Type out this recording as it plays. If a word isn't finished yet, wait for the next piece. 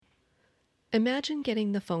Imagine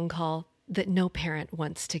getting the phone call that no parent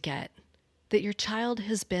wants to get, that your child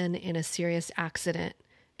has been in a serious accident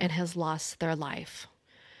and has lost their life.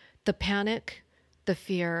 The panic, the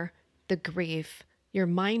fear, the grief, your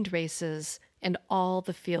mind races, and all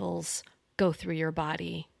the feels go through your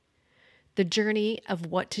body. The journey of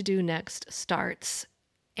what to do next starts,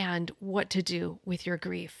 and what to do with your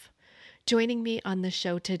grief. Joining me on the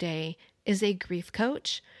show today is a grief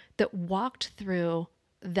coach that walked through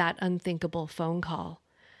that unthinkable phone call.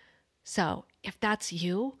 So if that's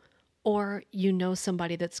you, or you know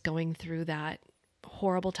somebody that's going through that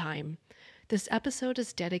horrible time, this episode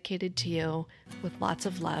is dedicated to you with lots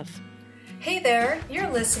of love. Hey there,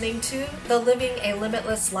 you're listening to the Living a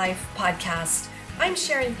Limitless Life podcast. I'm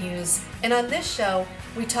Sharon Hughes, and on this show,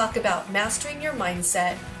 we talk about mastering your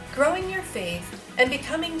mindset, growing your faith, and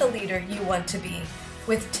becoming the leader you want to be,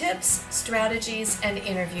 with tips, strategies, and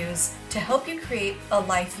interviews to help you create a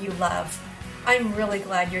life you love. I'm really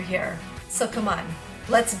glad you're here. So come on,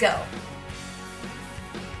 let's go.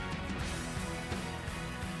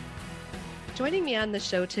 Joining me on the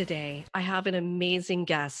show today, I have an amazing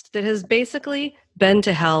guest that has basically been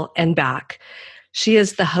to hell and back. She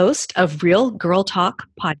is the host of Real Girl Talk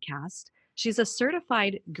podcast. She's a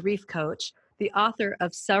certified grief coach, the author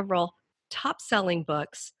of several top-selling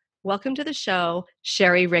books. Welcome to the show,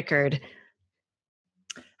 Sherry Rickard.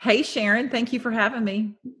 Hey, Sharon. Thank you for having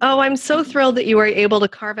me. Oh, I'm so thrilled that you were able to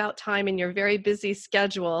carve out time in your very busy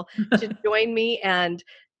schedule to join me and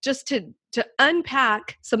just to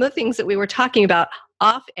unpack some of the things that we were talking about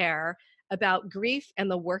off air about grief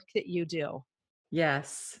and the work that you do.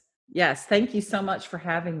 Yes. Thank you so much for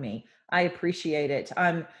having me. I appreciate it.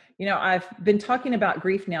 I've been talking about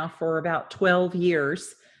grief now for about 12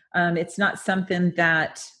 years. It's not something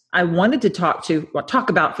that I wanted to talk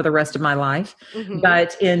about for the rest of my life. Mm-hmm.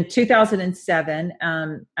 But in 2007,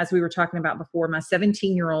 as we were talking about before, my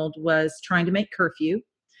 17-year-old was trying to make curfew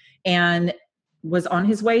and was on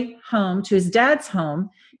his way home to his dad's home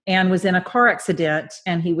and was in a car accident,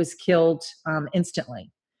 and he was killed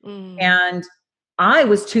instantly. Mm. And I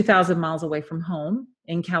was 2,000 miles away from home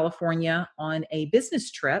in California on a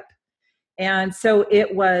business trip. And so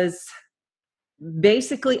it was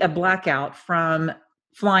basically a blackout from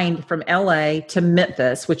flying from LA to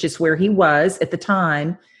Memphis, which is where he was at the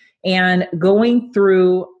time, and going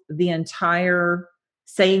through the entire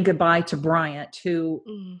saying goodbye to Bryant, who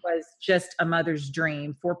was just a mother's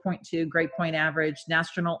dream, 4.2 grade point average,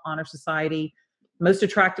 National Honor Society, most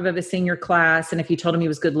attractive of his senior class. And if you told him he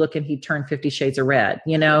was good looking, he'd turn 50 shades of red.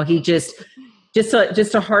 You know, he just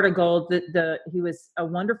a heart of gold. He was a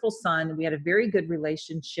wonderful son. We had a very good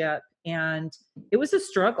relationship, and it was a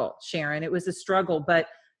struggle, Sharon. It was a struggle, but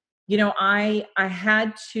I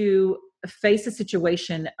had to face a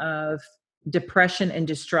situation of depression and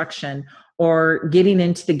destruction, or getting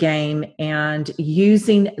into the game and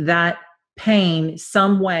using that pain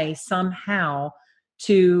some way, somehow,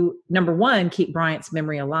 to, number one, keep Bryant's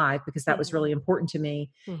memory alive, because that was really important to me,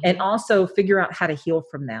 and also figure out how to heal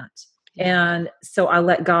from that. And so I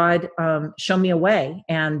let God show me a way,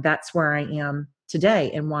 and that's where I am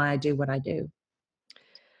today and why I do what I do.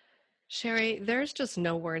 Sherry, there's just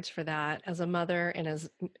no words for that. As a mother, and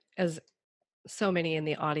as so many in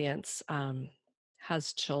the audience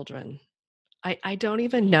has children, I don't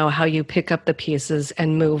even know how you pick up the pieces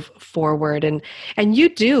and move forward. And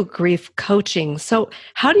you do grief coaching. So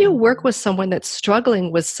how do you work with someone that's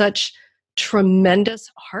struggling with such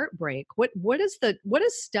tremendous heartbreak? What is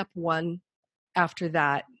step one after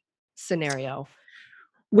that scenario?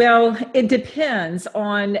 Well, it depends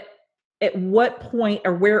on at what point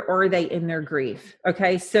or where are they in their grief.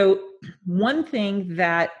 Okay. So one thing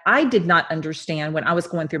that I did not understand when I was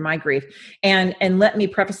going through my grief, and let me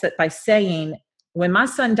preface it by saying, when my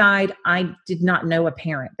son died, I did not know a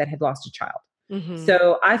parent that had lost a child. Mm-hmm.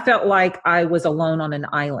 So I felt like I was alone on an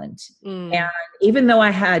island. And even though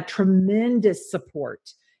I had tremendous support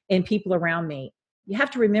and people around me, you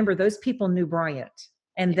have to remember those people knew Bryant,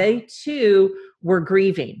 and they too were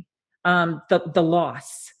grieving the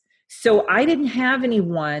loss. So I didn't have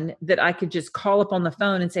anyone that I could just call up on the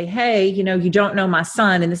phone and say, hey, you don't know my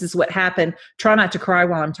son, and this is what happened. Try not to cry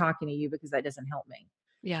while I'm talking to you, because that doesn't help me.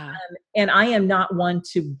 Yeah. And I am not one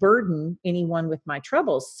to burden anyone with my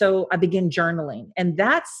troubles. So I began journaling, and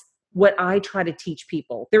that's what I try to teach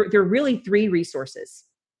people. There are really three resources,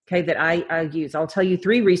 okay, that I use. I'll tell you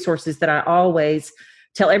three resources that I always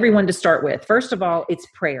tell everyone to start with. First of all, it's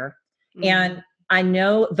prayer. Mm-hmm. And I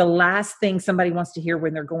know the last thing somebody wants to hear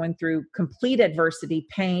when they're going through complete adversity,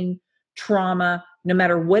 pain, trauma, no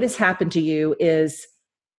matter what has happened to you, is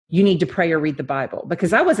you need to pray or read the Bible.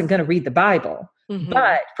 Because I wasn't going to read the Bible.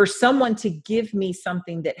 But for someone to give me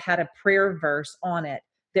something that had a prayer verse on it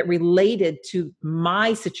that related to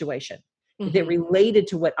my situation, that related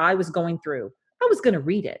to what I was going through, I was going to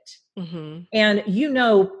read it. And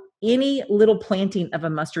any little planting of a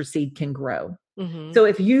mustard seed can grow. So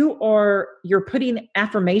if you're putting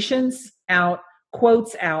affirmations out,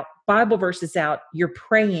 quotes out, Bible verses out, you're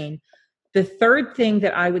praying. The third thing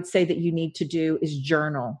that I would say that you need to do is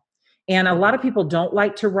journal. And a lot of people don't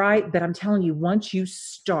like to write, but I'm telling you, once you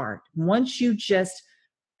just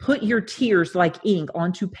put your tears like ink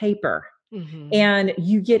onto paper and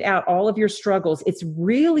you get out all of your struggles, it's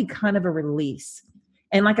really kind of a release.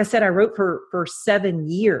 And like I said, I wrote for 7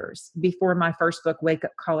 years before my first book, Wake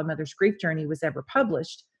Up Call: A Mother's Grief Journey, was ever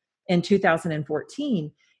published in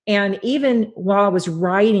 2014. And even while I was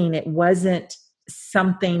writing, it wasn't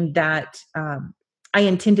something that I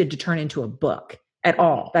intended to turn into a book at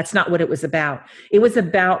all. That's not what it was about. It was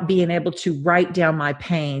about being able to write down my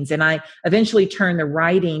pains. And I eventually turned the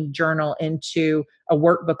writing journal into a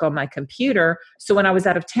workbook on my computer. So when I was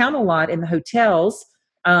out of town a lot in the hotels,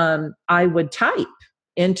 I would type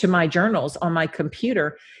into my journals on my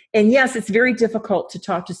computer. And yes, it's very difficult to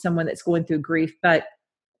talk to someone that's going through grief, but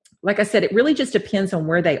like I said, it really just depends on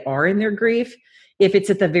where they are in their grief. If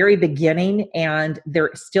it's at the very beginning and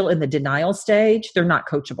they're still in the denial stage, they're not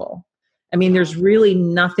coachable. I mean, there's really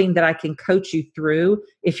nothing that I can coach you through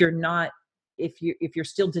if you're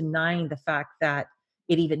still denying the fact that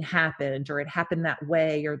it even happened, or it happened that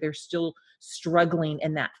way, or they're still struggling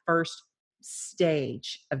in that first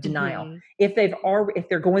stage of denial. If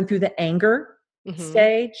they're going through the anger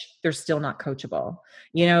stage, they're still not coachable.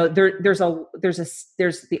 There's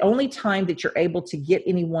the only time that you're able to get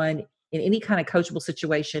anyone in any kind of coachable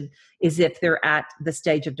situation is if they're at the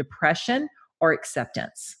stage of depression or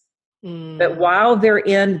acceptance. But while they're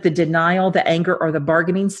in the denial, the anger, or the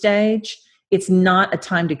bargaining stage, it's not a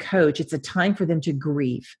time to coach. It's a time for them to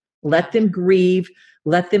grieve. Let them grieve.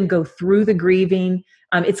 Let them go through the grieving.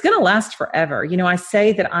 It's going to last forever. I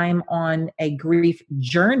say that I'm on a grief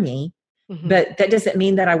journey, but that doesn't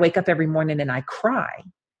mean that I wake up every morning and I cry.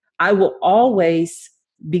 I will always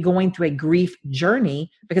be going through a grief journey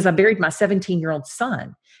because I buried my 17-year-old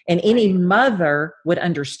son, and any mother would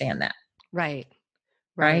understand that. Right.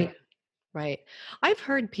 Right. I've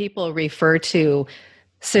heard people refer to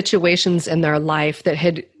situations in their life that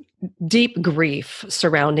had deep grief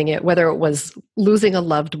surrounding it, whether it was losing a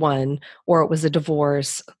loved one or it was a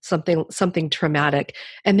divorce, something traumatic.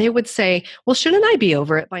 And they would say, well, shouldn't I be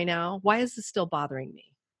over it by now? Why is this still bothering me?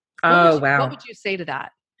 Wow. What would you say to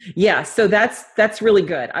that? Yeah. So that's really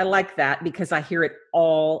good. I like that because I hear it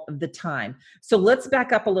all the time. So let's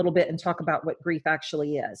back up a little bit and talk about what grief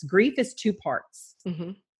actually is. Grief is 2 parts.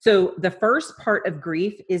 So the first part of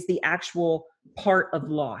grief is the actual part of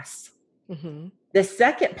loss. The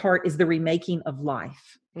second part is the remaking of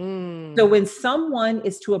life. So when someone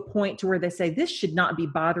is to a point to where they say, this should not be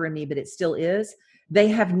bothering me, but it still is, they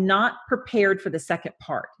have not prepared for the second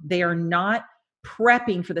part. They are not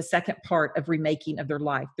prepping for the second part of remaking of their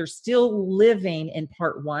life. They're still living in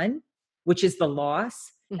part 1, which is the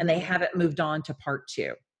loss, and they haven't moved on to part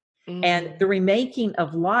 2. And the remaking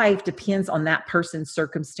of life depends on that person's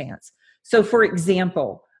circumstance. So for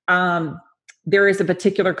example, there is a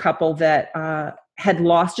particular couple that had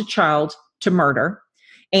lost a child to murder,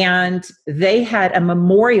 and they had a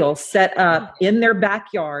memorial set up in their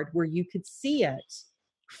backyard where you could see it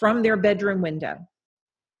from their bedroom window.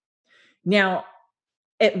 Now,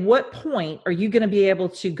 at what point are you going to be able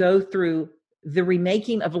to go through the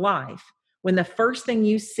remaking of life when the first thing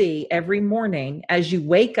you see every morning as you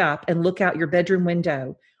wake up and look out your bedroom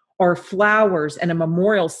window are flowers and a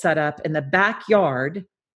memorial set up in the backyard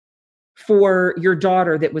for your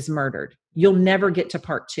daughter that was murdered? You'll never get to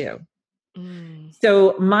part 2.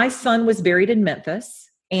 So my son was buried in Memphis,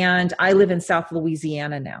 and I live in South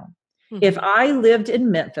Louisiana now. If I lived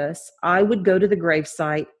in Memphis, I would go to the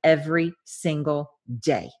gravesite every single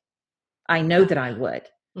day. I know that I would.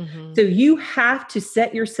 So you have to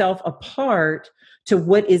set yourself apart to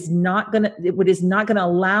what is not going to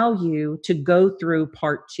allow you to go through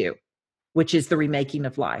part 2, which is the remaking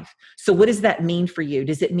of life. So what does that mean for you?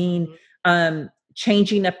 Does it mean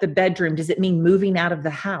changing up the bedroom? Does it mean moving out of the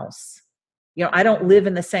house? I don't live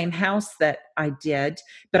in the same house that I did,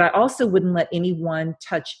 but I also wouldn't let anyone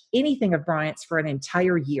touch anything of Bryant's for an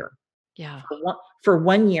entire year. Yeah. For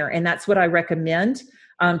 1 year. And that's what I recommend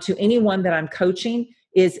to anyone that I'm coaching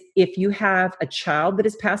is if you have a child that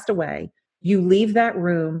has passed away, you leave that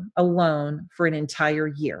room alone for an entire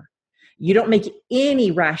year. You don't make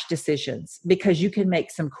any rash decisions, because you can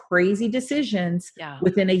make some crazy decisions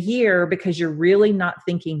within a year because you're really not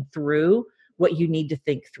thinking through what you need to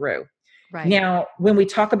think through. Right. Now, when we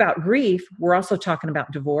talk about grief, we're also talking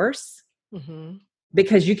about divorce, Mm-hmm.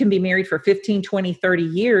 because you can be married for 15, 20, 30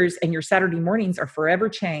 years and your Saturday mornings are forever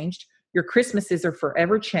changed. Your Christmases are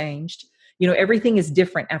forever changed. Everything is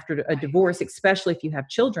different after a divorce, especially if you have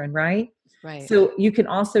children, right? Right. So you can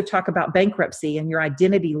also talk about bankruptcy and your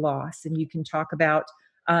identity loss, and you can talk about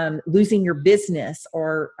losing your business,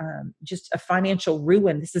 or just a financial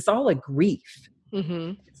ruin. This is all a grief.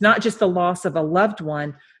 Mm-hmm. It's not just the loss of a loved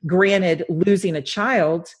one. Granted, losing a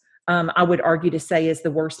child, I would argue to say, is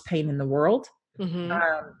the worst pain in the world. Mm-hmm.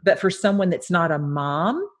 But for someone that's not a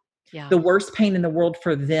mom, Yeah. the worst pain in the world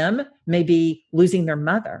for them may be losing their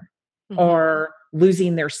mother, Mm-hmm. or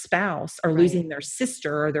losing their spouse, or Right. losing their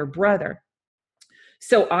sister or their brother.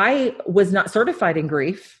 So I was not certified in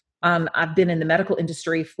grief. I've been in the medical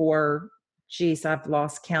industry for, I've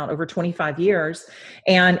lost count, over 25 years.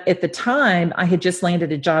 And at the time, I had just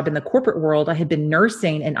landed a job in the corporate world. I had been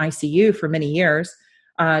nursing in ICU for many years,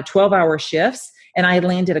 12-hour shifts. And I had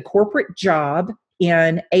landed a corporate job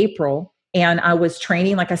in April. And I was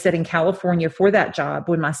training, like I said, in California for that job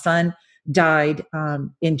when my son died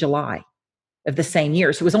in July of the same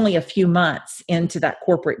year. So it was only a few months into that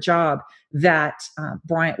corporate job that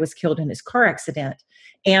Bryant was killed in his car accident.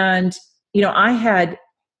 And, I had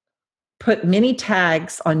put many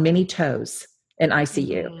tags on many toes in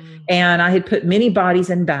ICU, and I had put many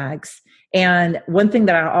bodies in bags. And one thing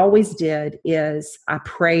that I always did is I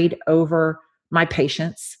prayed over my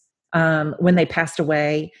patients when they passed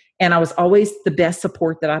away. And I was always the best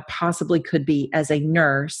support that I possibly could be as a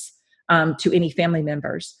nurse to any family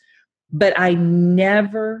members. But I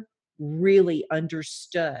never really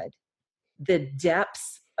understood the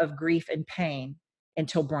depths of grief and pain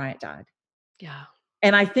until Bryant died. Yeah.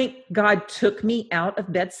 And I think God took me out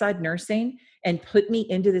of bedside nursing and put me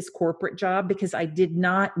into this corporate job because I did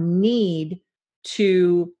not need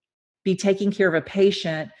to be taking care of a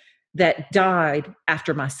patient that died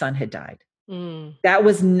after my son had died. That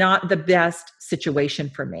was not the best situation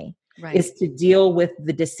for me, is to deal with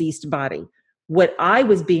the deceased body. What I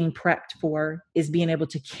was being prepped for is being able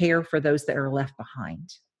to care for those that are left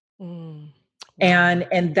behind. Wow.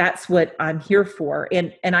 And that's what I'm here for.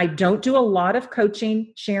 And I don't do a lot of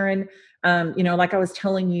coaching, Sharon. Like I was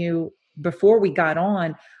telling you before we got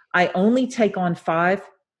on, I only take on 5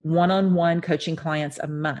 one-on-one coaching clients a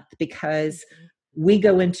month, because we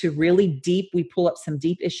go into really deep, we pull up some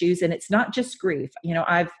deep issues, and it's not just grief.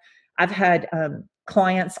 I've had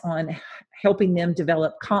clients on helping them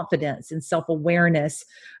develop confidence and self-awareness,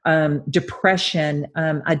 depression.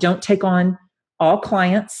 I don't take on all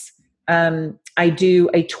clients. I do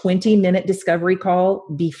a 20-minute discovery call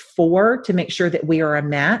before to make sure that we are a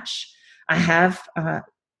match. I have,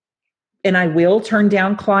 and I will turn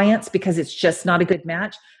down clients because it's just not a good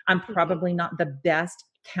match. I'm probably not the best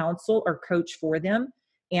counsel or coach for them,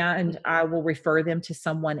 and I will refer them to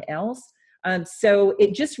someone else. So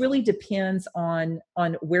it just really depends on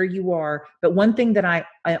where you are. But one thing that I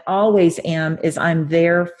always am is I'm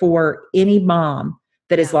there for any mom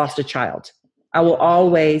that has lost a child. I will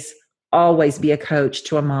always be a coach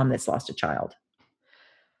to a mom that's lost a child.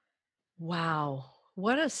 Wow.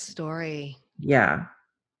 What a story. Yeah.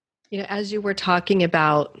 As you were talking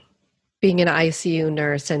about being an ICU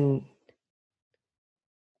nurse, and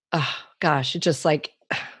gosh, it's just like,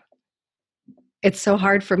 it's so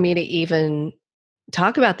hard for me to even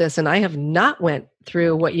talk about this. And I have not went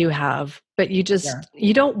through what you have, but you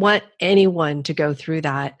don't want anyone to go through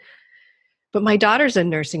that. But my daughter's in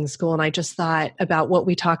nursing school, and I just thought about what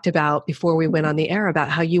we talked about before we went on the air about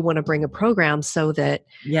how you want to bring a program so that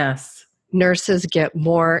nurses get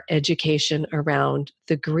more education around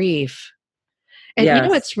the grief. And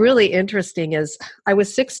what's really interesting is I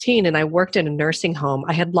was 16 and I worked in a nursing home.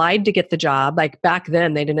 I had lied to get the job. Like back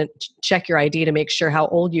then, they didn't check your ID to make sure how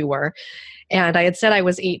old you were. And I had said I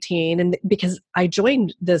was 18, and because I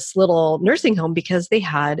joined this little nursing home because they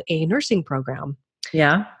had a nursing program.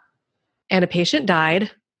 Yeah. And a patient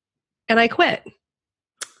died, and I quit.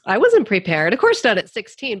 I wasn't prepared. Of course, not at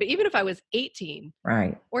 16, but even if I was 18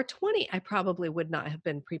 or 20, I probably would not have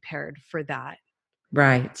been prepared for that.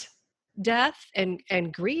 Right. Death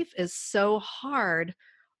and grief is so hard.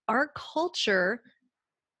 Our culture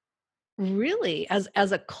really, as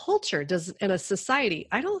a culture, does in a society,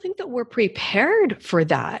 I don't think that we're prepared for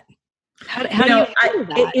that. How do you feel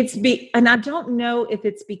that? And I don't know if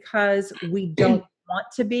it's because we don't want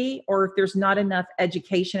to be, or if there's not enough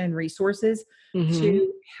education and resources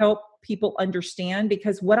to help people understand.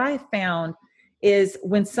 Because what I found is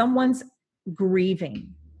when someone's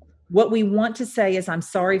grieving, what we want to say is, I'm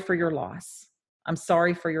sorry for your loss. I'm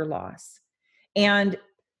sorry for your loss. And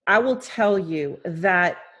I will tell you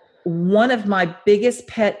that one of my biggest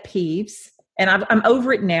pet peeves, and I'm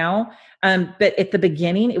over it now, but at the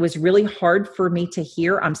beginning, it was really hard for me to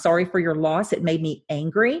hear, "I'm sorry for your loss." It made me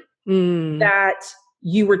angry Mm, that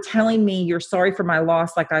you were telling me you're sorry for my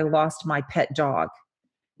loss like I lost my pet dog.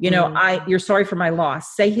 mm, You're sorry for my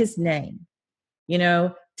loss. Say his name.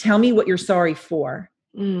 Tell me what you're sorry for.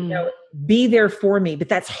 You mm, know, be there for me. But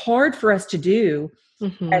that's hard for us to do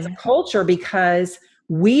as mhm, a culture because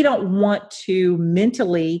we don't want to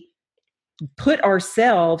mentally put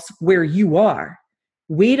ourselves where you are.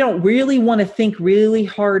 We don't really want to think really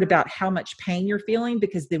hard about how much pain you're feeling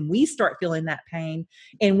because then we start feeling that pain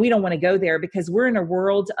and we don't want to go there because we're in a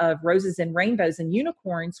world of roses and rainbows and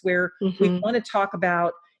unicorns where we mhm. want to talk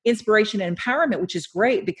about inspiration and empowerment, which is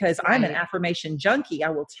great because I'm an Right. affirmation junkie. I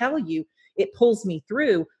will tell you, it pulls me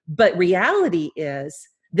through. But reality is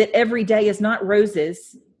that every day is not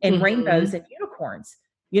roses and rainbows Mhm, and unicorns.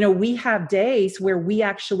 We have days where we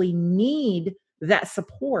actually need that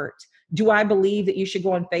support. Do I believe that you should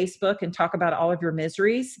go on Facebook and talk about all of your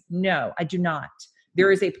miseries? No, I do not.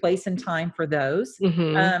 There is a place and time for those.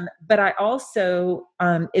 mhm, But I also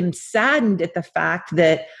am saddened at the fact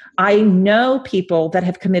that I know people that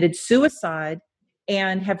have committed suicide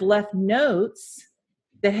and have left notes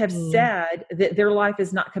that have mm, said that their life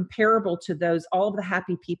is not comparable to those, all of the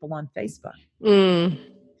happy people on Facebook. mm,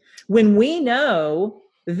 When we know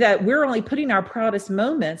that we're only putting our proudest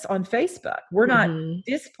moments on Facebook, we're not mhm,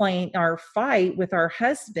 displaying our fight with our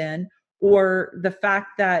husband or the fact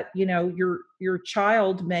that your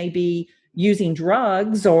child may be using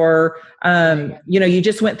drugs or right. you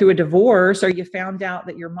just went through a divorce or you found out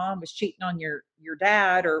that your mom was cheating on your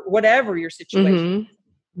dad or whatever your situation. Mhm,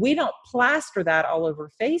 We don't plaster that all over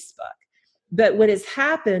Facebook. But what has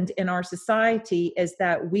happened in our society is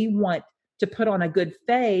that we want to put on a good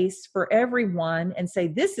face for everyone and say,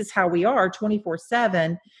 this is how we are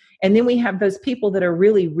 24/7. And then we have those people that are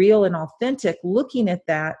really real and authentic looking at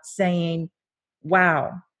that saying,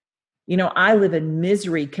 wow, I live in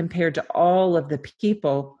misery compared to all of the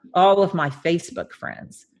people, all of my Facebook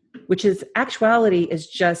friends, which is actuality is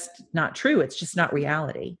just not true. It's just not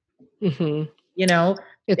reality mhm. you know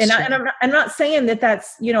It's and, true. I'm not saying that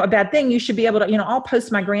that's a bad thing. You should be able to I'll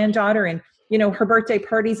post my granddaughter and her birthday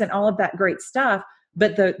parties and all of that great stuff,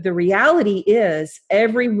 but the reality is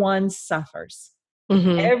everyone suffers.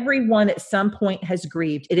 Mhm. Everyone at some point has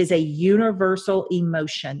grieved. It is a universal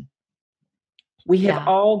emotion. We have Yeah.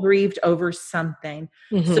 all grieved over something.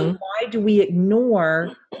 So Mhm. why do we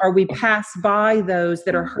ignore or we pass by those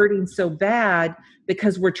that are hurting so bad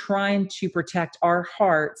because we're trying to protect our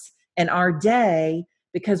hearts and our day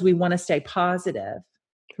because we want to stay positive?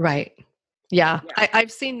 Right. Yeah. Yeah.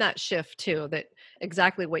 I've seen that shift too, that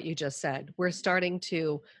exactly what you just said. We're starting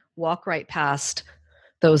to walk right past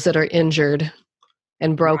those that are injured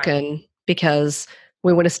and Right. broken because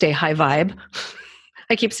we want to stay high vibe.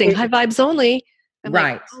 I keep saying high It, vibes only. I'm like,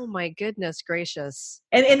 right. oh my goodness gracious.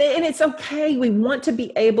 And it's okay. We want to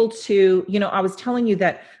be able to, I was telling you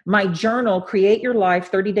that my journal, Create Your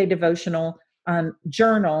Life 30-day devotional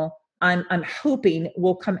journal, I'm hoping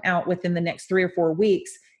will come out within the next 3 or 4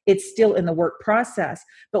 weeks. It's still in the work process.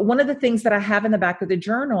 But one of the things that I have in the back of the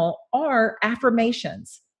journal are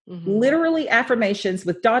affirmations. Mhm. Literally affirmations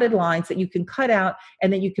with dotted lines that you can cut out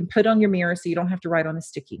and that you can put on your mirror so you don't have to write on a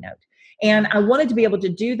sticky note. And Yeah. I wanted to be able to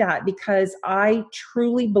do that because I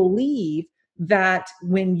truly believe that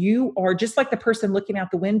when you are just like the person looking out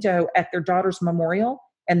the window at their daughter's memorial,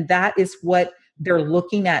 and that is what they're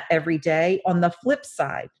looking at every day. On the flip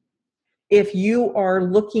side, if you are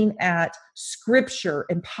looking at scripture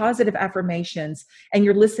and positive affirmations and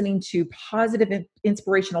you're listening to positive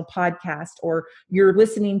inspirational podcast or you're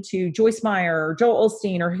listening to Joyce Meyer or Joel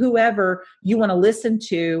Osteen or whoever you want to listen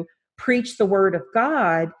to preach the word of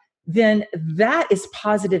God, then that is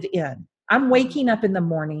positive in. I'm Mhm. waking up in the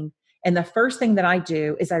morning and the first thing that I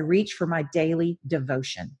do is I reach for my daily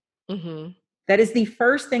devotion. Mhm. That is the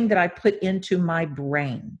first thing that I put into my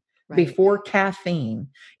brain Right. before caffeine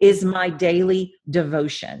is Mhm. my daily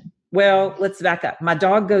devotion. Well, let's back up. My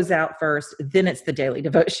dog goes out first, then it's the daily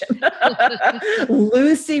devotion.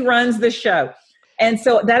 Lucy runs the show. And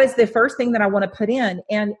so that is the first thing that I want to put in.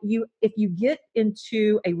 And if you get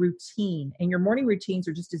into a routine, and your morning routines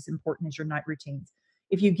are just as important as your night routines.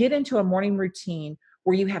 If you get into a morning routine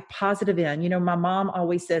where you have positive in, my mom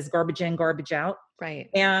always says garbage in, garbage out. Right.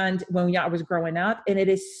 And when I was growing up, and it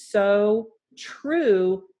is so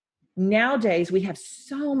true. Nowadays, we have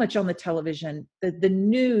so much on the television, the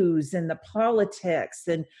news and the politics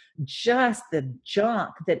and just the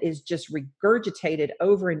junk that is just regurgitated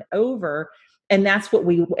over and over. And that's what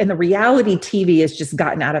and the reality TV has just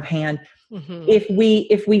gotten out of hand. Mm-hmm. If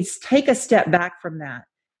we take a step back from that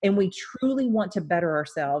and we truly want to better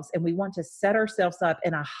ourselves and we want to set ourselves up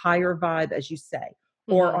in a higher vibe, as you say,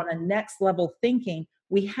 or on a next level thinking,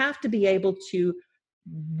 we have to be able to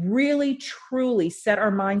really truly set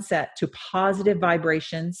our mindset to positive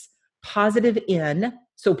vibrations, positive in,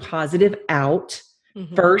 so positive out,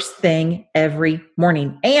 first thing every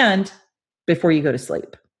morning and before you go to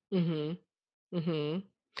sleep.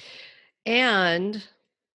 And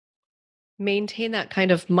maintain that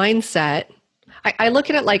kind of mindset. I look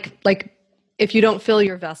at it like if you don't fill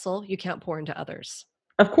your vessel, you can't pour into others.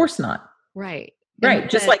 Of course not. Right. Right.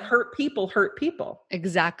 Just like hurt people.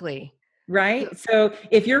 Exactly. Right. So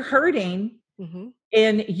if you're hurting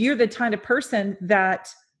and you're the kind of person that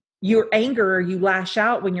your anger, you lash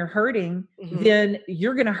out when you're hurting, then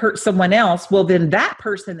you're going to hurt someone else. Well, then that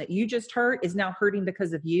person that you just hurt is now hurting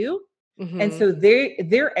because of you. And so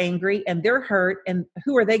they're angry and they're hurt. And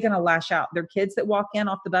who are they going to lash out? Their kids that walk in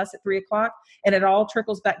off the bus at 3:00, and it all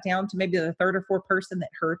trickles back down to maybe the third or fourth person that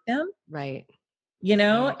hurt them. Right.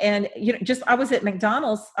 And I was at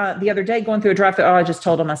McDonald's the other day going through a drive-thru. Oh, I just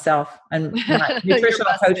told on myself, and my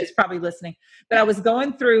nutritional coach is probably listening. But I was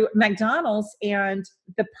going through McDonald's, and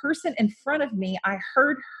the person in front of me, I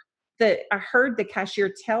heard the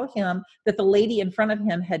cashier tell him that the lady in front of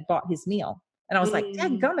him had bought his meal, and I was like,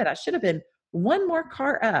 "Dadgummit, I should have been one more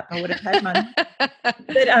car up. I would have had my."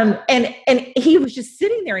 But and he was just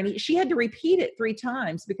sitting there, and she had to repeat it 3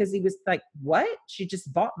 times because he was like, "What? She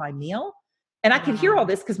just bought my meal?" And I could hear all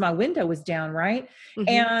this because my window was down, right?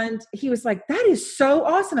 And he was like, "That is so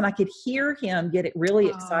awesome." And I could hear him get it really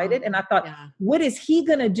excited. And I thought, what is he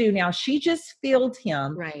going to do now? She just filled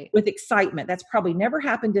him with excitement. That's probably never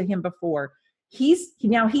happened to him before. He's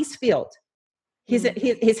filled.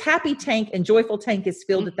 His happy tank and joyful tank is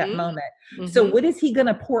filled at that moment. So what is he going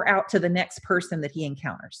to pour out to the next person that he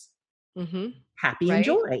encounters? Happy and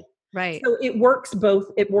joy. Right. So it works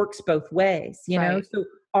both ways, you know? So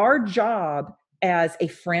our job as a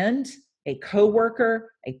friend, a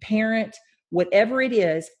coworker, a parent, whatever it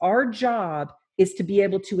is, our job is to be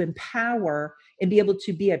able to empower and be able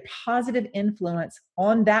to be a positive influence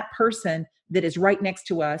on that person that is right next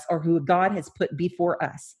to us or who God has put before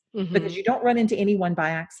us. Because you don't run into anyone by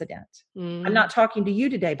accident. I'm not talking to you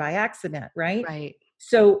today by accident, right? Right.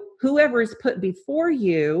 So whoever is put before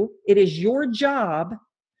you, it is your job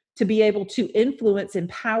to be able to influence,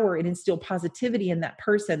 empower, and instill positivity in that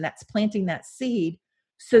person that's planting that seed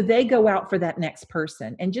so they go out for that next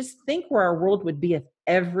person. And just think where our world would be if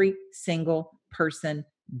every single person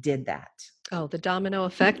did that. Oh, the domino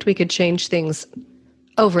effect. We could change things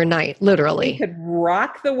overnight, literally. We could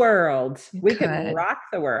rock the world. Could rock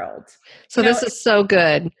the world. So this is so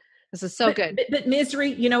good. This is so good. But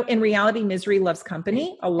misery, in reality, misery loves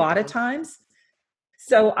company a lot of times.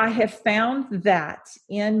 So I have found that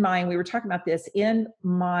we were talking about this in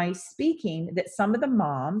my speaking, that some of the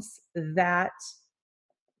moms that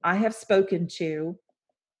I have spoken to,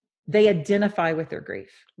 they identify with their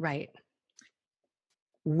grief. Right.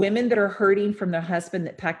 Women that are hurting from their husband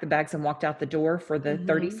that packed the bags and walked out the door for the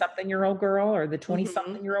 30-something-year-old girl or the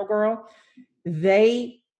 20-something-year-old girl,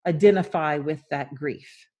 they identify with that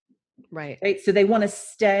grief. Right. So they want to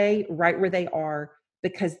stay right where they are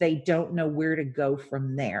because they don't know where to go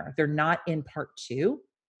from there. They're not in part 2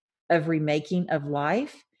 of remaking of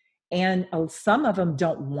life. And some of them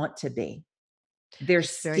don't want to be. They're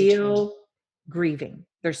still grieving.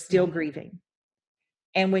 They're still grieving.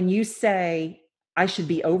 And when you say, I should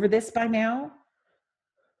be over this by now,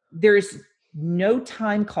 there's no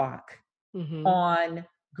time clock on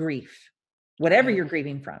grief. Whatever you're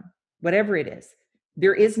grieving from, whatever it is,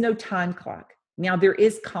 there is no time clock. Now, there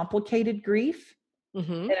is complicated grief.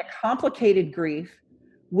 And a complicated grief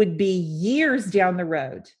would be years down the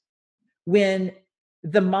road when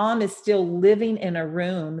the mom is still living in a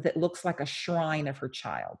room that looks like a shrine of her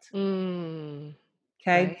child. Okay.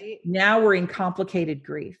 Right. Now we're in complicated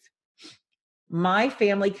grief. My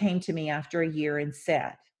family came to me after a year and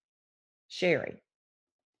said, Sherry,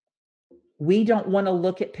 we don't want to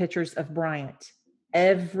look at pictures of Bryant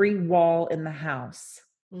every wall in the house.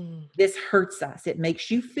 This hurts us. It makes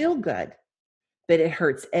you feel good, but it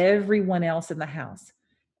hurts everyone else in the house.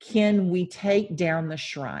 Can we take down the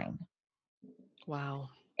shrine? Wow.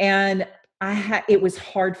 And it was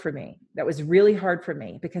hard for me. That was really hard for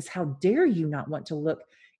me because how dare you not want to look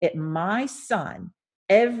at my son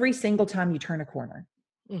every single time you turn a corner?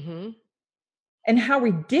 And how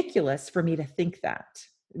ridiculous for me to think that,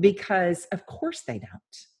 because of course they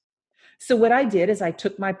don't. So what I did is I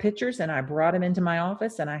took my pictures and I brought them into my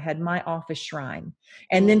office, and I had my office shrine.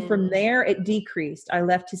 And then from Mm. there it decreased. I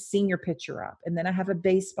left his senior picture up, and then I have a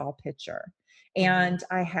baseball picture, and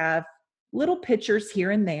I have little pictures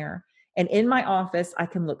here and there. And in my office, I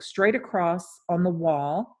can look straight across on the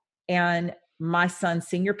wall, and my son's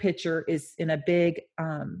senior picture is in a big,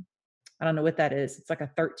 I don't know what that is. It's like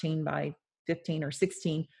a 13 by 15 or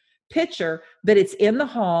 16 picture, but it's in the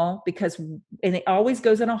hall and it always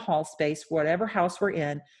goes in a hall space, whatever house we're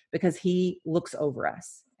in, because he looks over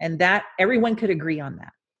us. And that everyone could agree on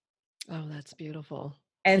that. Oh, that's beautiful.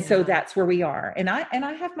 And so that's where we are. And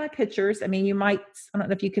I have my pictures. I mean, I don't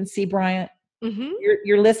know if you can see Bryant. Mm-hmm.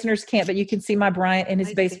 Your listeners can't, but you can see my Bryant in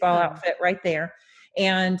his I baseball outfit right there.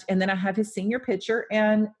 And then I have his senior picture,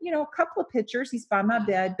 and a couple of pictures. He's by my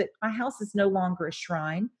bed, but my house is no longer a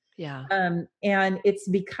shrine. Yeah. And it's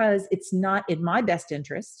because it's not in my best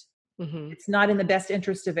interest. Mm-hmm. It's not in the best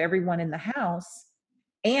interest of everyone in the house.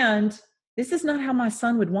 And this is not how my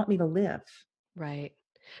son would want me to live. Right.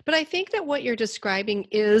 But I think that what you're describing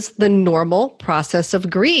is the normal process of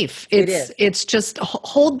grief. It's just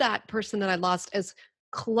hold that person that I lost as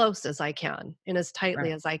close as I can and as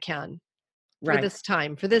tightly as I can for this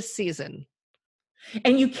time, for this season.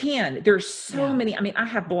 And you can. There's so many. I mean, I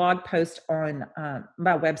have blog posts on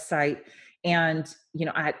my website, and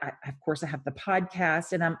I of course I have the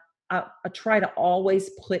podcast, and I try to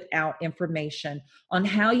always put out information on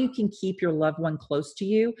how you can keep your loved one close to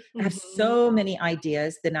you. I have so many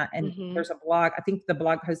ideas there's a blog. I think the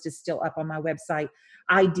blog post is still up on my website.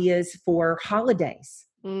 Ideas for holidays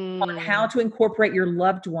on how to incorporate your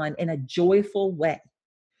loved one in a joyful way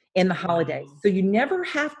in the holidays. So you never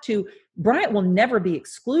have to. Bryant will never be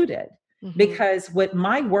excluded, because what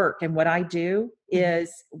my work and what I do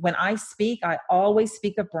is when I speak, I always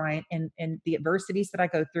speak of Bryant and the adversities that I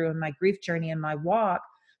go through in my grief journey and my walk.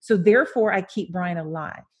 So therefore I keep Bryant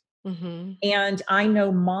alive. And I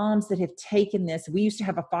know moms that have taken this. We used to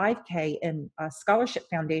have a 5K and a scholarship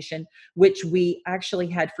foundation, which we actually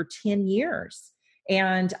had for 10 years.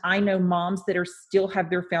 And I know moms that still have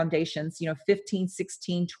their foundations, 15,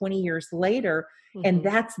 16, 20 years later, and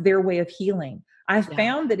that's their way of healing. I've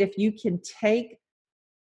found that if you can take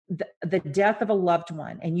the death of a loved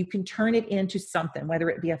one and you can turn it into something, whether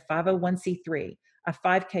it be a 501c3, a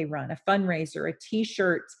 5K run, a fundraiser, a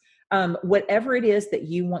t-shirt, whatever it is that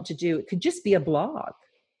you want to do, it could just be a blog.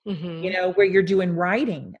 Where you're doing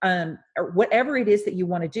writing, or whatever it is that you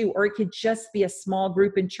want to do. Or it could just be a small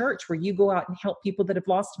group in church where you go out and help people that have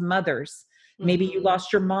lost mothers. Maybe you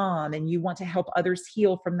lost your mom and you want to help others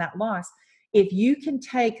heal from that loss. If you can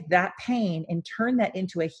take that pain and turn that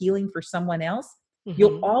into a healing for someone else,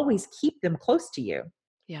 you'll always keep them close to you.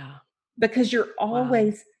 Yeah. Because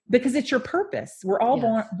because it's your purpose. We're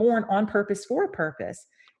all born on purpose for a purpose.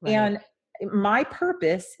 Right. And my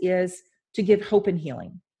purpose is to give hope and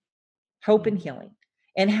healing.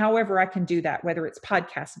 And however I can do that, whether it's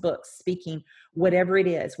podcasts, books, speaking, whatever it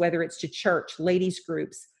is, whether it's to church, ladies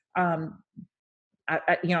groups. I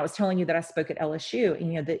was telling you that I spoke at LSU,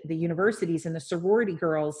 and, the universities and the sorority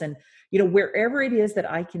girls, and, wherever it is that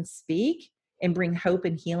I can speak and bring hope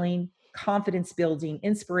and healing, confidence building,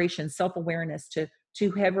 inspiration, self-awareness to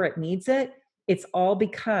whoever it needs it. It's all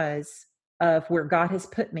because of where God has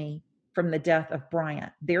put me from the death of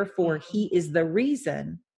Bryant. Therefore, he is the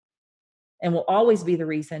reason and will always be the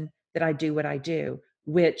reason that I do what I do,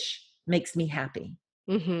 which makes me happy.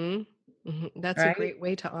 That's a great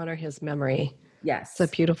way to honor his memory. Yes. It's a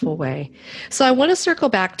beautiful way. So I want to circle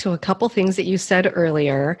back to a couple things that you said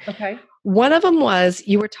earlier. Okay. One of them was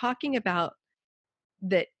you were talking about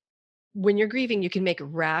that when you're grieving, you can make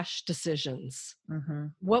rash decisions.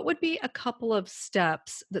 What would be a couple of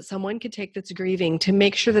steps that someone could take that's grieving to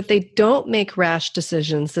make sure that they don't make rash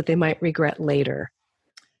decisions that they might regret later?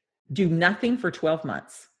 Do nothing for 12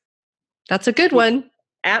 months. That's a good one.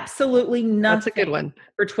 Absolutely nothing. That's a good one.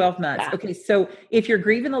 For 12 months. Yeah. Okay. So if you're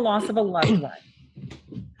grieving the loss of a loved one,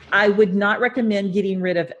 I would not recommend getting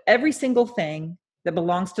rid of every single thing that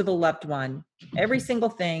belongs to the loved one, every single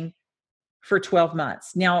thing for 12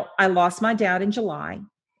 months. Now, I lost my dad in July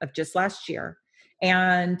of just last year.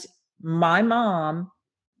 And my mom,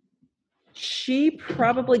 she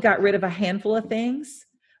probably got rid of a handful of things,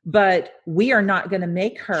 but we are not going to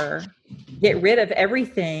make her get rid of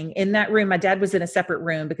everything in that room. My dad was in a separate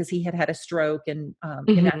room because he had a stroke and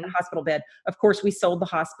in the hospital bed. Of course, we sold the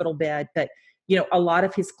hospital bed, but a lot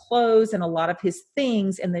of his clothes and a lot of his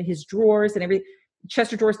things and his drawers and everything,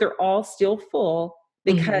 Chester drawers, they're all still full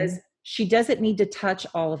because she doesn't need to touch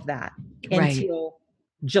all of that until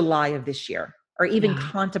July of this year, or even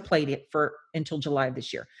contemplate it until July of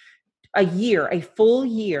this year. A full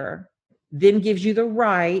year then gives you the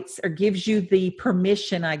rights or gives you the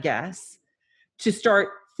permission, I guess, to start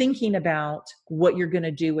thinking about what you're going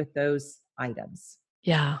to do with those items.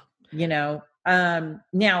 Yeah. Now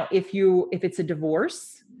if it's a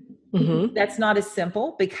divorce, that's not as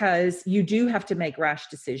simple, because you do have to make rash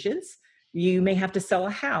decisions. You may have to sell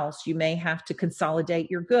a house. You may have to consolidate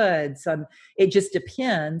your goods. It just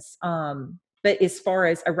depends. But as far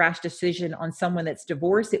as a rash decision on someone that's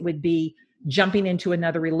divorced, it would be jumping into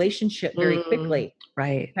another relationship very quickly.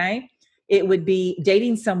 Right. Okay. It would be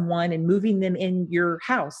dating someone and moving them in your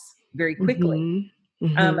house very quickly.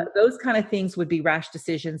 Those kind of things would be rash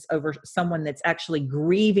decisions over someone that's actually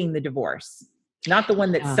grieving the divorce, not the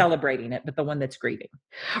one that's celebrating it, but the one that's grieving.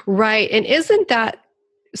 Right. And isn't that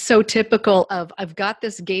so typical of, I've got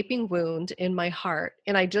this gaping wound in my heart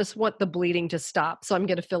and I just want the bleeding to stop, so I'm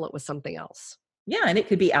going to fill it with something else. Yeah. And it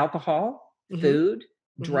could be alcohol, food,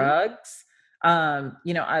 drugs. I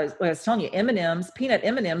was telling you, peanut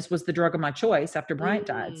M&Ms was the drug of my choice after Bryant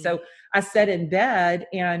died. So I sat in bed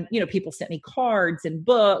and, people sent me cards and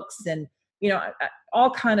books and,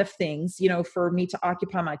 all kind of things, for me to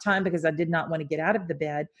occupy my time, because I did not want to get out of the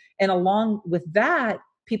bed. And along with that,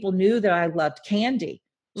 people knew that I loved candy.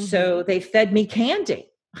 So they fed me candy.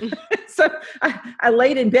 So I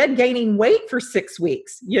laid in bed gaining weight for 6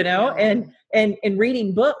 weeks, and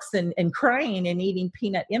reading books and crying and eating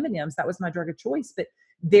peanut M&Ms. That was my drug of choice. But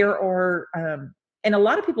there are, and a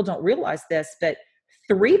lot of people don't realize this, but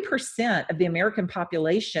 3% of the American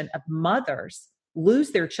population of mothers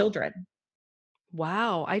lose their children.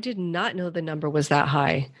 Wow. I did not know the number was that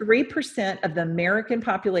high. 3% of the American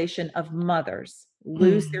population of mothers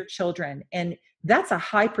lose their children. And that's a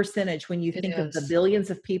high percentage when you think of the billions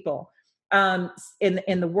of people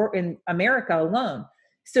in America alone.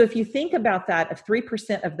 So if you think about that, of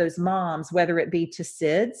 3% of those moms, whether it be to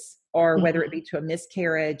SIDS or whether it be to a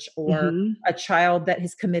miscarriage or a child that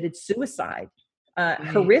has committed suicide,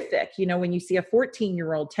 horrific, when you see a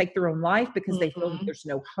 14-year-old take their own life because they feel that there's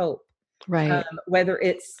no hope. Right. Whether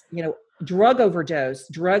it's, drug overdose,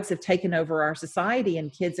 drugs have taken over our society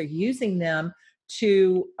and kids are using them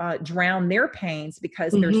to drown their pains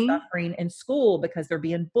because they're suffering in school, because they're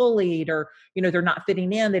being bullied, or, they're not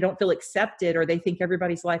fitting in. They don't feel accepted, or they think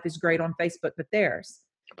everybody's life is great on Facebook, but theirs.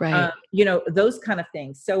 Right. Those kind of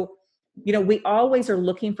things. So, we always are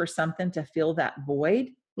looking for something to fill that void.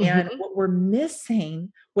 And what we're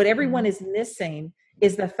missing, what everyone is missing,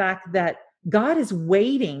 is the fact that God is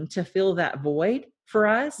waiting to fill that void for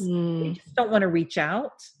us. We just don't want to reach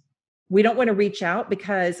out. We don't want to reach out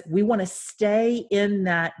because we want to stay in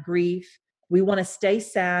that grief. We want to stay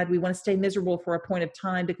sad. We want to stay miserable for a point of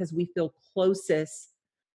time because we feel closest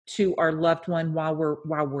to our loved one while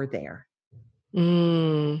we're there. A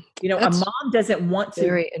mom doesn't want to.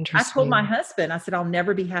 Very interesting. I told my husband, I said, I'll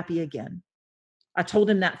never be happy again. I told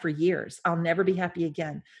him that for years. I'll never be happy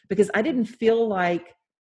again, because I didn't feel like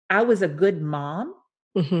I was a good mom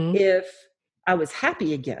if I was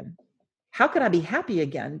happy again. How could I be happy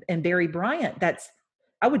again and bury Bryant?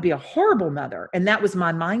 I would be a horrible mother. And that was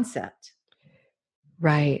my mindset.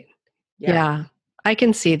 Right. Yeah. I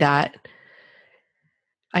can see that.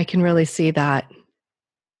 I can really see that.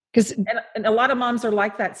 And a lot of moms are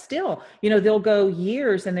like that still. They'll go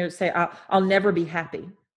years and they'll say, I'll never be happy.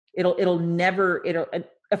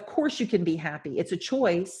 Of course you can be happy. It's a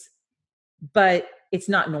choice, but it's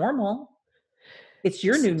not normal. It's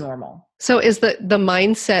your new normal. So is the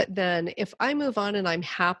mindset then, if I move on and I'm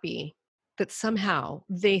happy, that somehow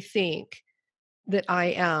they think that I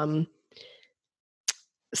am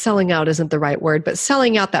selling out isn't the right word, but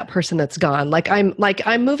selling out that person that's gone. Like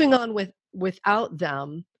I'm moving on without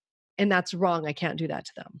them, and that's wrong. I can't do that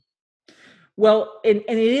to them. Well, and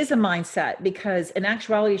it is a mindset, because in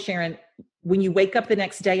actuality, Sharon, when you wake up the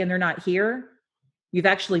next day and they're not here, you've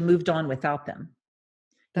actually moved on without them.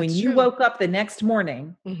 When you woke up the next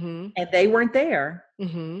morning and they weren't there,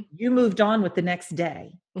 you moved on with the next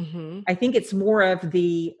day. I think it's more of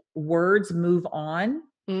the words move on.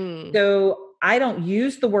 So I don't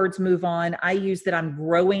use the words move on. I use that I'm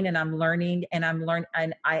growing and I'm learning and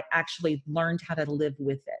and I actually learned how to live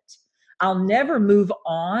with it. I'll never move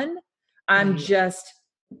on. I'm just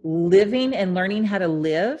living and learning how to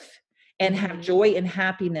live and have joy and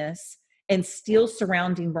happiness, and still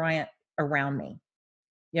surrounding Bryant around me.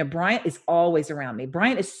 Bryant is always around me.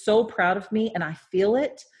 Bryant is so proud of me, and I feel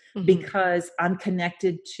it because I'm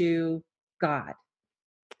connected to God.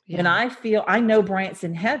 Yeah. And I know Bryant's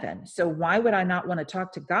in heaven. So why would I not want to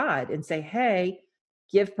talk to God and say, hey,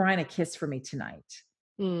 give Bryant a kiss for me tonight?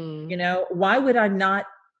 Why would I not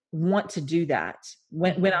want to do that?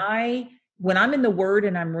 When I'm in the Word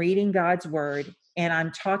and I'm reading God's Word, and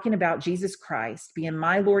I'm talking about Jesus Christ being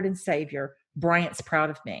my Lord and Savior, Bryant's proud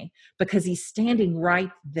of me because he's standing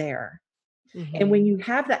right there. And when you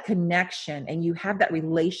have that connection and you have that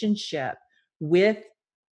relationship with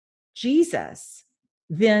Jesus,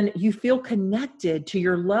 then you feel connected to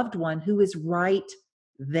your loved one who is right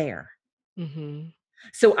there.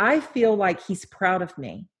 So I feel like he's proud of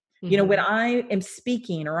me. You know, when I am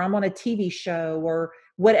speaking or I'm on a TV show or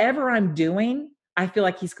whatever I'm doing, I feel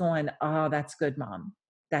like he's going, oh, that's good, Mom.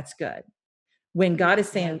 That's good. When God is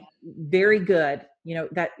saying, very good, you know,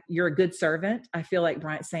 that you're a good servant, I feel like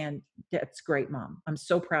Bryant's saying, that's great, Mom. I'm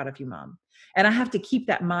so proud of you, Mom. And I have to keep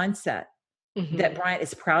that mindset that Bryant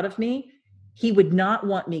is proud of me. He would not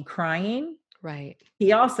want me crying. Right.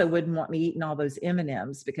 He also wouldn't want me eating all those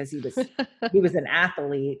M&Ms because he was an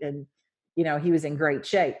athlete and, you know, he was in great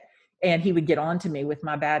shape and he would get on to me with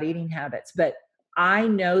my bad eating habits. But I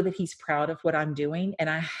know that he's proud of what I'm doing and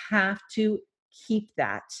I have to keep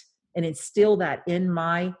that and instill that in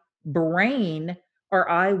my brain or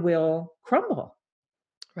I will crumble.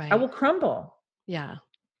 Right. I will crumble. Yeah.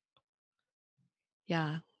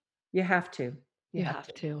 Yeah. You have to. You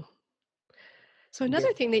have to. So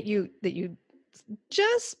another thing that you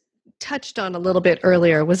just touched on a little bit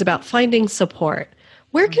earlier was about finding support.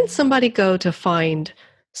 Where can somebody go to find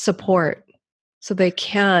support so they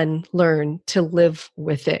can learn to live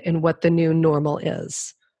with it and what the new normal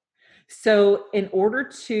is? So in order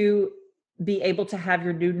to be able to have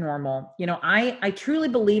your new normal, you know, I truly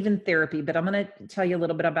believe in therapy, but I'm going to tell you a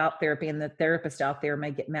little bit about therapy, and the therapist out there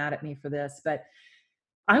may get mad at me for this, but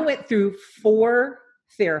I went through 4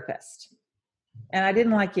 therapists and I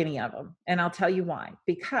didn't like any of them. And I'll tell you why.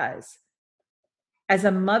 Because as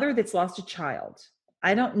a mother that's lost a child,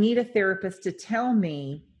 I don't need a therapist to tell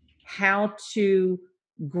me how to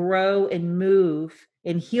grow and move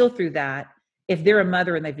and heal through that if they're a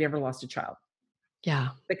mother and they've never lost a child. Yeah.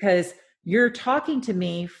 Because you're talking to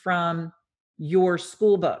me from your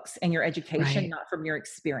school books and your education, not from your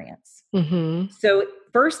experience. So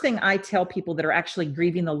first thing I tell people that are actually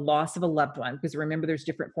grieving the loss of a loved one, because remember there's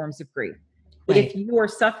different forms of grief. But if you are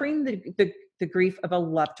suffering the grief of a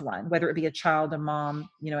loved one, whether it be a child, a mom,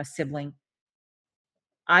 you know, a sibling,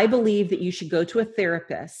 I believe that you should go to a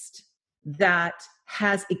therapist that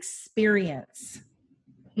has experience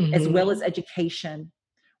as well as education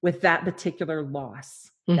with that particular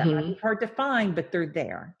loss. That might be hard to find, but they're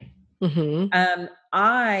there.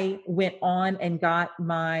 I went on and got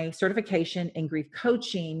my certification in grief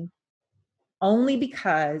coaching only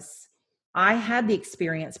because I had the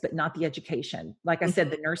experience, but not the education. Like I said,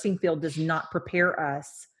 the nursing field does not prepare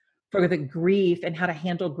us for the grief and how to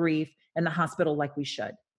handle grief in the hospital like we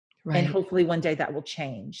should. And hopefully one day that will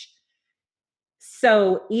change.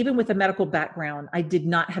 So even with a medical background, I did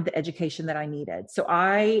not have the education that I needed. So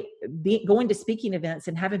going to speaking events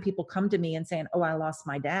and having people come to me and saying, oh, I lost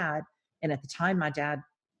my dad. And at the time, my dad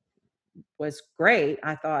was great.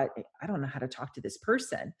 I thought, I don't know how to talk to this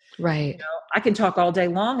person. Right. You know, I can talk all day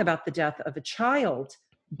long about the death of a child,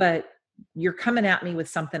 but you're coming at me with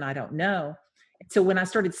something I don't know. So when I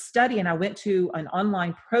started studying, I went to an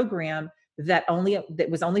online program that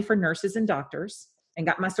was only for nurses and doctors and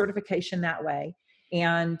got my certification that way.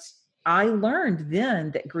 And I learned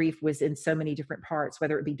then that grief was in so many different parts,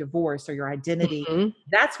 whether it be divorce or your identity.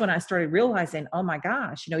 That's when I started realizing, oh my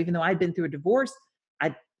gosh, you know, even though I'd been through a divorce,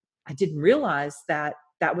 I didn't realize that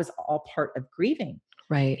that was all part of grieving.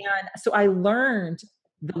 Right. And so I learned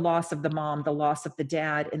the loss of the mom, the loss of the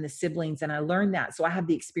dad and the siblings. And I learned that. So I have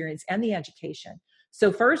the experience and the education.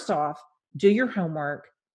 So first off, do your homework,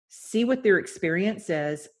 see what their experience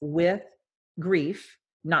is with grief,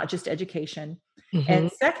 not just education.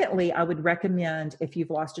 And secondly, I would recommend if you've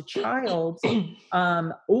lost a child,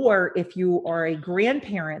 or if you are a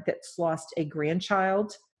grandparent that's lost a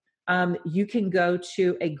grandchild, you can go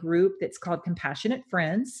to a group that's called Compassionate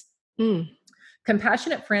Friends.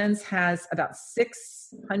 Compassionate Friends has about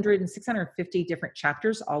 600 and 650 different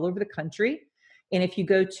chapters all over the country. And if you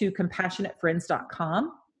go to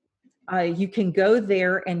compassionatefriends.com, you can go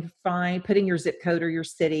there and put in your zip code or your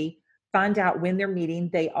city, find out when they're meeting.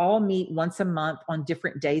 They all meet once a month on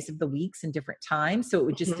different days of the weeks and different times. So it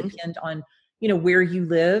would just depend on, you know, where you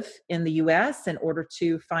live in the US in order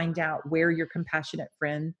to find out where your Compassionate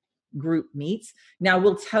Friend group meets. Now,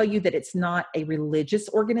 we'll tell you that it's not a religious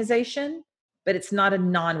organization, but it's not a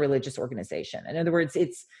non-religious organization. In other words,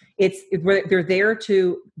 they're there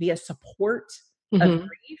to be a support of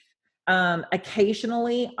grief.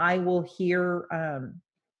 Occasionally I will hear,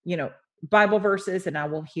 you know, Bible verses and I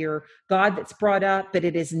will hear God that's brought up, but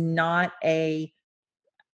it is not I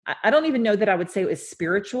don't even know that I would say it was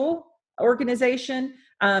spiritual organization.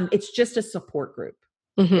 It's just a support group.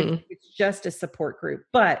 Mm-hmm. It's just a support group,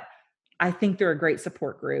 but I think they're a great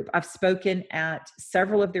support group. I've spoken at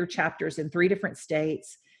several of their chapters in 3 different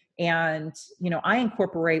states. And, I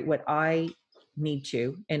incorporate what I need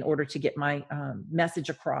to in order to get my message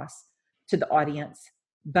across to the audience.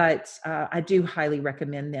 But I do highly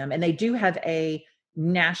recommend them. And they do have a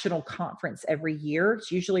national conference every year.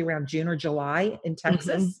 It's usually around June or July in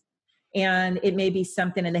Texas. Mm-hmm. And it may be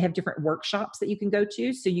something, and they have different workshops that you can go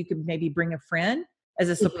to. So you could maybe bring a friend as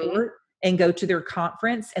a support and go to their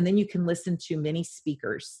conference. And then you can listen to many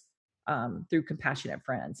speakers through Compassionate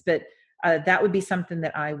Friends. But that would be something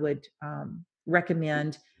that I would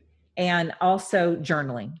recommend. And also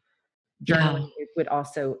journaling. Journaling would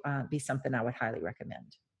also be something I would highly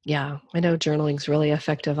recommend. Yeah, I know journaling's really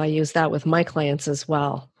effective. I use that with my clients as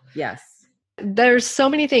well. Yes. There's so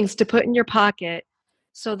many things to put in your pocket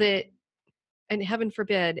so that, and heaven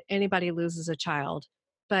forbid, anybody loses a child,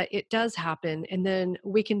 but it does happen. And then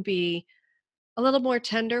we can be a little more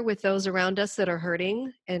tender with those around us that are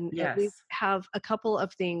hurting, and at least have a couple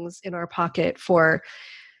of things in our pocket for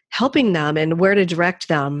helping them and where to direct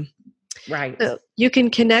them. Right. So you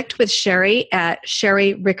can connect with Sherry at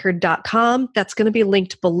sherryrickard.com. That's going to be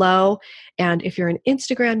linked below. And if you're an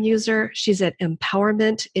Instagram user, she's at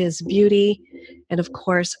Empowerment is Beauty. And of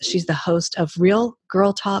course, she's the host of Real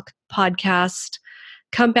Girl Talk podcast.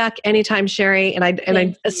 Come back anytime, Sherry. And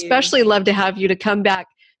I especially love to have you to come back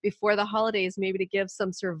before the holidays, maybe to give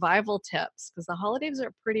some survival tips, because the holidays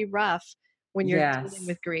are pretty rough when you're dealing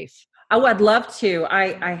with grief. Oh, I'd love to.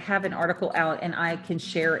 I have an article out, and I can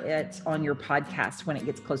share it on your podcast when it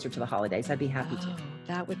gets closer to the holidays. I'd be happy to.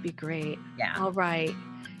 That would be great. Yeah. All right.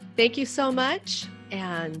 Thank you so much.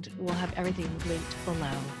 And we'll have everything linked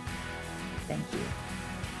below. Thank you.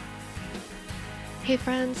 Hey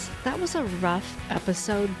friends, that was a rough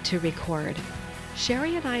episode to record.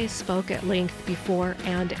 Sherry and I spoke at length before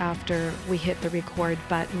and after we hit the record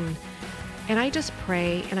button. And I just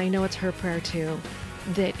pray, and I know it's her prayer too,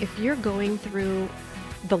 that if you're going through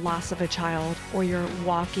the loss of a child, or you're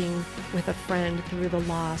walking with a friend through the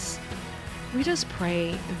loss, we just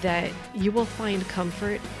pray that you will find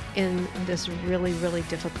comfort in this really, really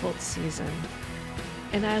difficult season.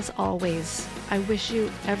 And as always, I wish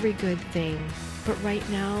you every good thing, but right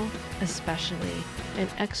now, especially, an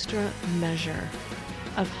extra measure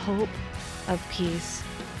of hope, of peace,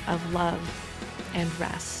 of love, and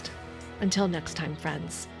rest. Until next time,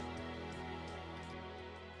 friends.